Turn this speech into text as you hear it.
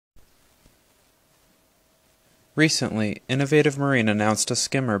Recently, Innovative Marine announced a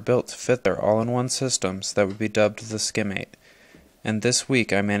skimmer built to fit their all-in-one systems that would be dubbed the SkimMate, and this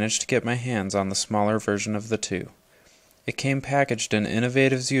week I managed to get my hands on the smaller version of the two. It came packaged in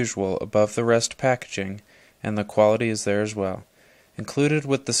Innovative's usual above-the-rest packaging, and the quality is there as well. Included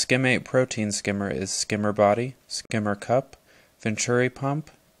with the SkimMate protein skimmer is skimmer body, skimmer cup, venturi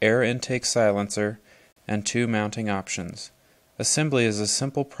pump, air intake silencer, and 2 mounting options. Assembly is a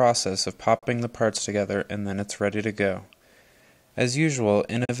simple process of popping the parts together and then it's ready to go. As usual,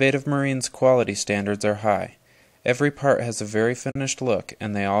 Innovative Marine's quality standards are high. Every part has a very finished look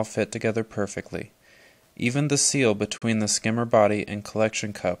and they all fit together perfectly. Even the seal between the skimmer body and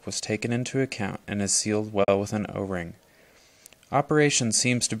collection cup was taken into account and is sealed well with an O-ring. Operation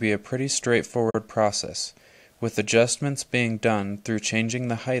seems to be a pretty straightforward process, with adjustments being done through changing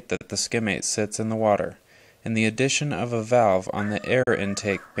the height that the SkimMate sits in the water, and the addition of a valve on the air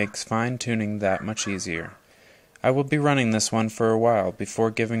intake makes fine-tuning that much easier. I will be running this one for a while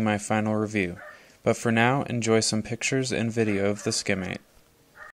before giving my final review, but for now enjoy some pictures and video of the SkimMate.